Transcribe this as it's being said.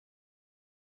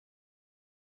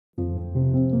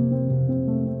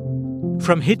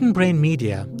From Hidden Brain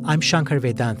Media, I'm Shankar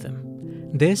Vedantam.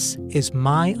 This is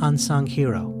My Unsung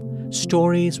Hero,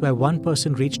 stories where one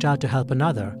person reached out to help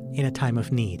another in a time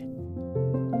of need.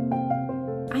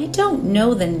 I don't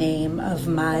know the name of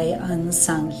my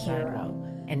unsung hero.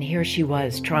 And here she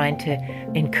was trying to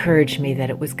encourage me that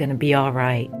it was going to be all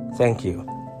right. Thank you.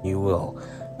 You will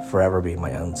forever be my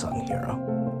unsung hero.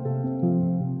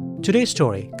 Today's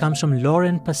story comes from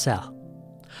Lauren Purcell.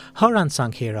 Her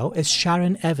unsung hero is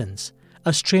Sharon Evans,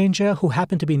 a stranger who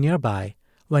happened to be nearby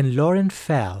when Lauren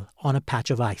fell on a patch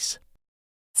of ice.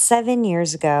 7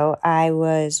 years ago, I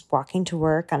was walking to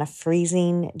work on a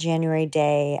freezing January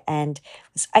day, and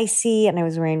it was icy, and I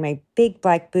was wearing my big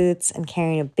black boots and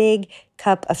carrying a big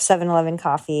cup of 7-Eleven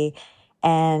coffee,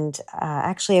 and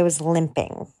actually I was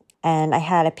limping, and I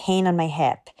had a pain on my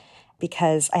hip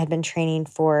because I had been training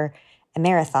for a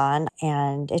marathon,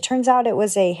 and it turns out it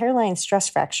was a hairline stress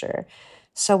fracture.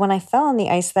 So when I fell on the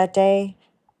ice that day,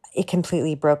 it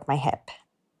completely broke my hip,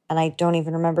 and I don't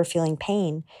even remember feeling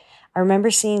pain. I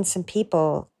remember seeing some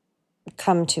people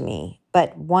come to me,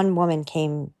 but one woman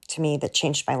came to me that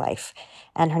changed my life,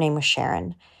 and her name was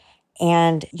Sharon.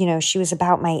 And, she was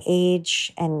about my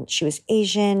age, and she was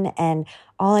Asian, and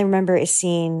all I remember is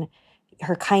seeing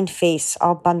her kind face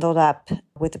all bundled up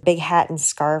with a big hat and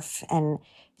scarf, and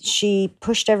she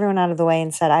pushed everyone out of the way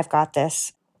and said, "I've got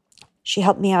this." She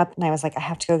helped me up, and I was like, "I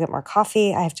have to go get more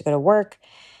coffee. I have to go to work."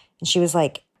 And she was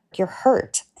like, "You're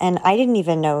hurt." And I didn't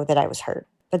even know that I was hurt.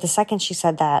 But the second she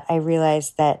said that, I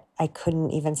realized that I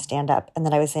couldn't even stand up and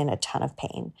that I was in a ton of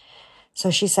pain. So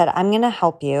she said, "I'm going to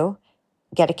help you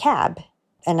get a cab."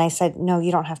 And I said, "No,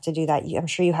 you don't have to do that. I'm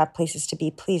sure you have places to be.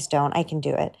 Please don't. I can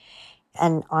do it."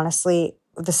 And honestly,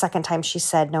 the second time she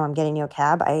said, "No, I'm getting you a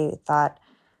cab," I thought,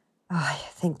 "Oh,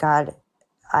 thank God.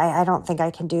 I don't think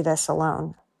I can do this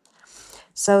alone."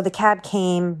 So the cab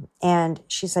came, and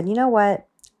she said, "You know what?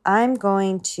 I'm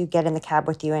going to get in the cab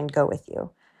with you and go with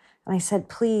you." And I said,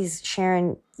 "Please,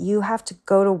 Sharon, you have to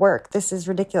go to work. This is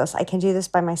ridiculous. I can do this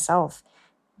by myself."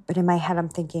 But in my head, I'm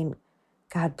thinking,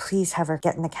 God, please have her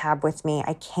get in the cab with me.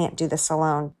 I can't do this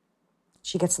alone.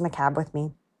 She gets in the cab with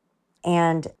me.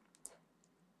 And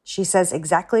she says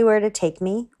exactly where to take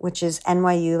me, which is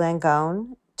NYU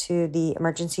Langone, to the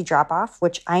emergency drop-off,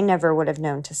 which I never would have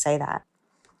known to say that.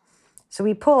 So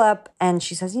we pull up, and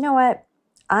she says, "You know what?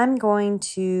 I'm going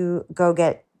to go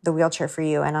get the wheelchair for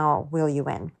you, and I'll wheel you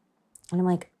in." And I'm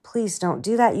like, "Please don't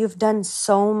do that. You've done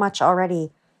so much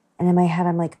already." And in my head,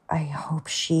 I'm like, I hope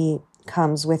she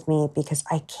comes with me because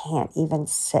I can't even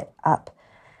sit up.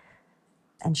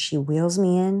 And she wheels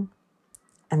me in.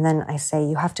 And then I say,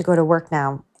 "You have to go to work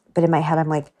now." But in my head, I'm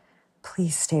like,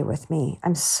 please stay with me.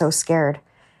 I'm so scared.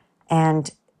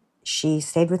 And she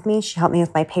stayed with me. She helped me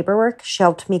with my paperwork. She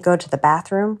helped me go to the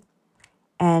bathroom.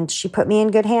 And she put me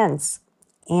in good hands.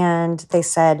 And they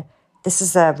said, "This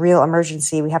is a real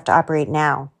emergency. We have to operate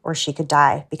now, or she could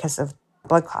die because of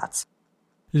blood clots."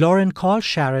 Lauren called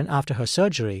Sharon after her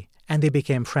surgery, and they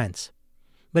became friends.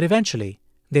 But eventually,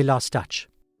 they lost touch.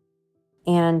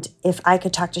 And if I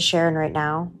could talk to Sharon right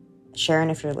now,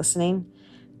 Sharon, if you're listening,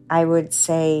 I would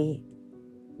say,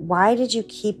 why did you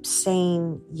keep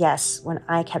saying yes when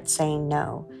I kept saying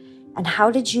no? And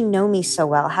how did you know me so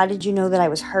well? How did you know that I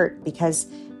was hurt? Because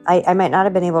I might not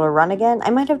have been able to run again. I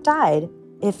might have died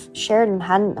if Sharon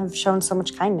hadn't have shown so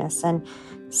much kindness. And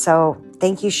so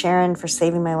thank you, Sharon, for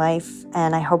saving my life.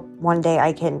 And I hope one day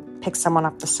I can pick someone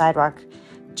off the sidewalk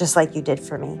just like you did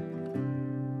for me.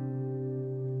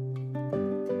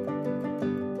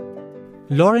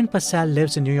 Lauren Purcell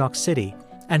lives in New York City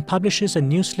and publishes a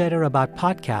newsletter about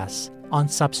podcasts on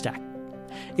Substack.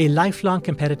 A lifelong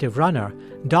competitive runner,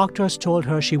 doctors told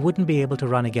her she wouldn't be able to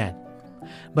run again.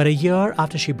 But a year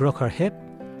after she broke her hip,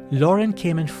 Lauren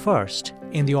came in first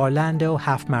in the Orlando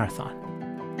Half Marathon.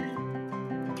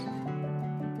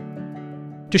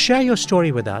 To share your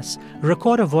story with us,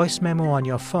 record a voice memo on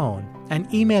your phone and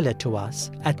email it to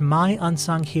us at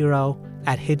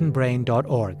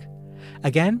myunsunghero@hiddenbrain.org.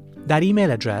 Again, that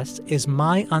email address is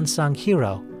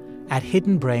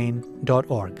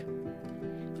myunsunghero@hiddenbrain.org.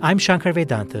 I'm Shankar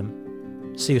Vedantam.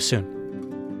 See you soon.